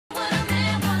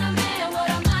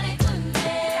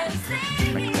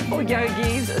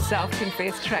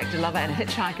self-confessed tractor lover and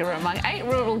hitchhiker are among 8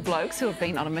 rural blokes who have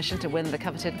been on a mission to win the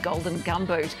coveted Golden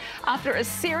Gumboot. After a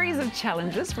series of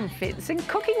challenges from fencing,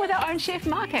 cooking with our own chef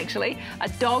Mark actually, a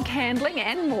dog handling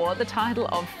and more, the title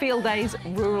of Fieldays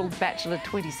Rural Bachelor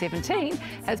 2017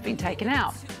 has been taken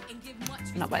out.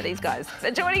 Not by these guys.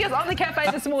 But joining us on the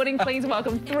cafe this morning, please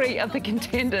welcome 3 of the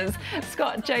contenders,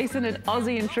 Scott, Jason and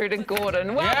Aussie intruder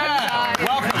Gordon. Welcome, guys.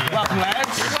 Welcome,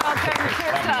 lads. Welcome.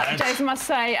 First up, Jason, must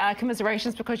say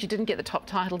commiserations because you didn't get the top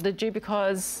title, did you?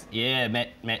 Because... Yeah,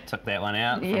 Matt took that one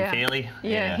out from Fairly.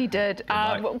 Yeah, he did.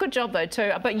 Well, good job, though,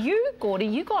 too. But you, Gordy,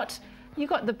 you got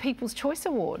the People's Choice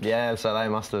Award. Yeah, so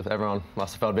everyone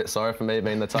must have felt a bit sorry for me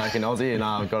being the token Aussie,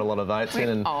 and got a lot of votes in.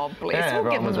 And oh, bless. Yeah,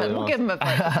 we'll give him a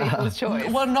vote for People's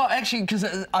Choice. Well, not actually,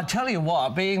 because I tell you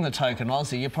what, being the token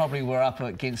Aussie, you probably were up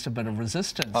against a bit of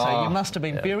resistance, so you must have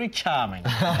been very charming.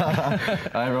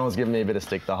 Everyone was giving me a bit of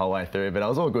stick the whole way through, but it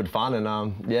was all good fun,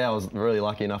 and yeah, I was really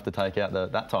lucky enough to take out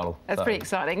that title. That's pretty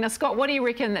exciting. Now, Scott, what do you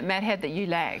reckon that Matt had that you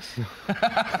lagged?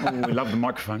 We love the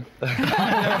microphone.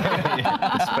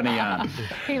 The spinny yarn.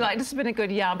 He liked to spin a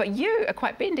good yarn, but you are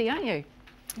quite bendy, aren't you?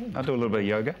 I do a little bit of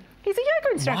yoga. He's a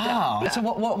yoga instructor. Wow. So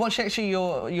what's actually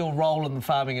your role in the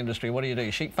farming industry? What do you do?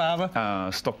 Sheep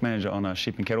farmer? Stock manager on a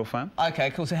sheep and cattle farm.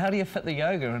 Okay, cool. So how do you fit the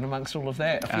yoga in amongst all of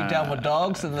that? A few downward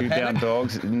dogs in the paddock? A few down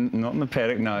dogs, not in the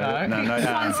paddock, no.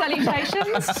 Fun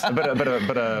salutations. a bit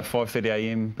of 5:30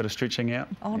 a.m, bit of stretching out.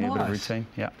 Oh, yeah, nice. A bit of routine,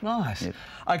 yeah. Nice. Yeah.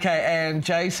 Okay, and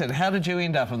Jason, how did you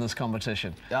end up in this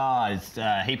competition? Oh, it's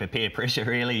a heap of peer pressure,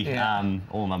 really. Yeah.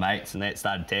 All my mates and that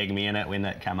started tagging me in it when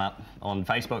that came up on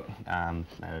Facebook,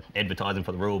 advertising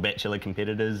for the Rural Bachelor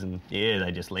competitors, and yeah,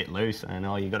 they just let loose and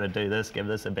you got to do this, give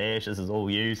this a bash, this is all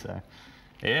you. So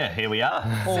yeah, here we are.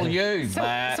 All you. So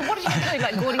what did you do?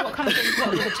 Like, Gordy, what kind of things,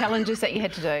 what were the challenges that you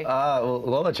had to do? Well, a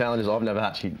lot of the challenges I've never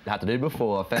actually had to do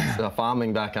before.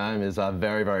 Farming back home is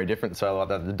very, very different. So like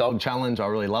the dog challenge I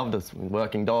really loved. It's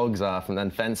working dogs, from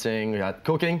then fencing, we had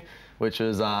cooking, which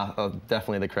was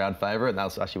definitely the crowd favourite. That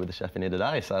was actually with the chef in here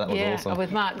today, so that was awesome. Yeah,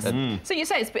 with Mark. So you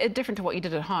say it's different to what you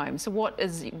did at home. So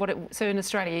so in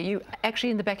Australia, are you actually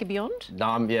in the back and beyond?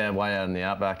 Yeah, way out in the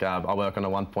outback. I work on a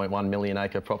 1.1 million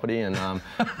acre property, and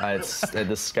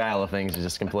the scale of things is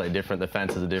just completely different. The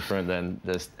fences are different. Then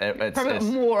probably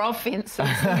more off fences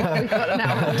than we've got in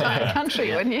our entire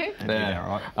country, wouldn't you?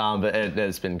 Yeah, right. But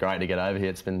it's been great to get over here.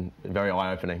 It's been very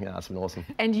eye-opening. Yeah, it's been awesome.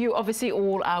 And you obviously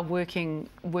all are working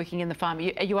in the farm.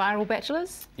 You are all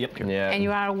bachelors? Yep. Yeah. And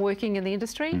you are all working in the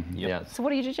industry? Yep. Yeah. So what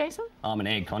do you do, Jason? I'm an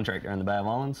ag contractor in the Bay of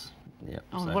Islands. Yep.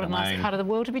 Oh, so what a nice part of the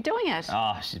world to be doing it.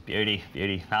 Oh, it's just beauty.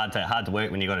 Hard to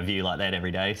work when you've got a view like that every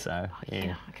day, so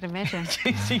yeah. I can imagine.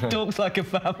 He talks like a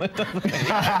farmer, doesn't he?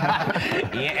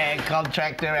 Yeah, ag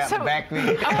contractor out the back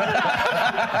there.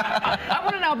 I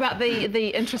want to know about the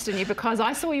interest in you, because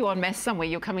I saw you on Mass somewhere.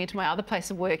 You're coming into my other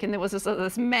place of work, and there was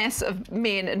this mass of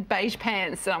men in beige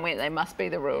pants, and I went, they must be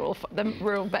the Rural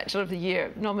Bachelor of the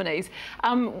Year nominees.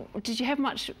 Did you have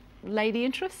much lady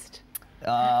interest?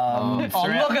 Oh,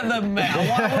 look at them now.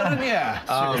 Why wouldn't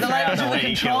you? The ladies in the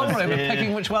control room are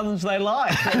picking which ones they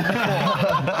like.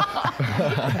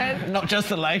 Not just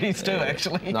the ladies too,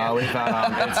 actually. No, we've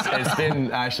had, it's been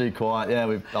actually quite,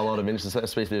 we've a lot of interest,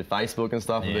 especially with Facebook and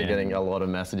stuff. We've been getting a lot of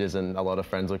messages and a lot of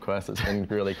friends requests. It's been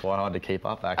really quite hard to keep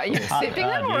up, actually. Are you accepting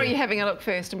them, or are you having a look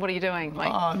first, and what are you doing?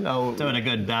 Like, oh, no. Doing a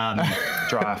good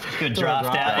draft. Good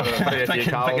draft out.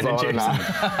 Picking and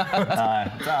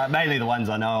choosing. Mainly the ones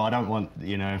I know. I don't want,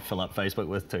 fill up Facebook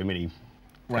with too many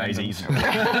crazies.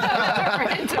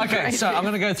 Okay, so I'm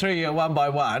going to go through you one by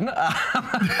one.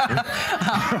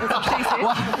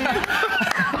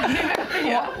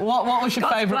 What was your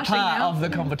favourite part of the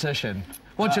competition?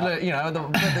 What you learn, the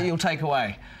bit that you'll take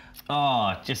away?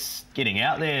 Oh, just getting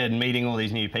out there and meeting all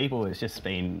these new people. It's just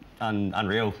been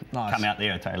unreal. Nice. Come out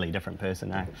there a totally different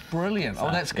person, eh? Brilliant. So,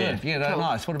 that's good. Yeah, cool.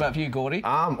 Nice. What about you, Gordy?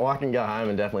 Well, I can go home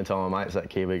and definitely tell my mates that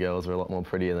Kiwi girls are a lot more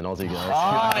prettier than Aussie girls.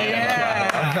 Oh,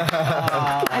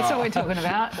 yeah. That's what we're talking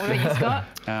about. What about you,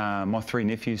 Scott? My 3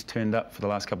 nephews turned up for the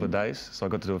last couple of days, so I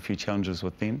got to do a few challenges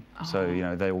with them.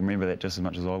 So, they will remember that just as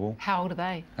much as I will. How old are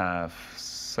they?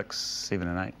 6, 7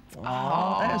 and 8.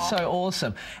 Oh, that's so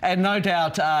awesome. And no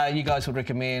doubt you guys would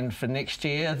recommend for next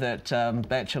year that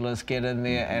bachelors get in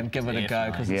there and give it a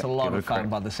go, because it's a lot of fun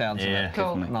by the sounds of it.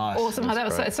 Cool. Nice. Awesome. That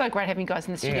was so great having you guys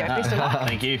in the studio. Yeah. Best of luck.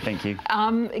 Thank you. Thank you.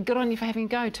 Good on you for having a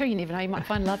go too. You never know, you might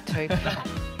find love too.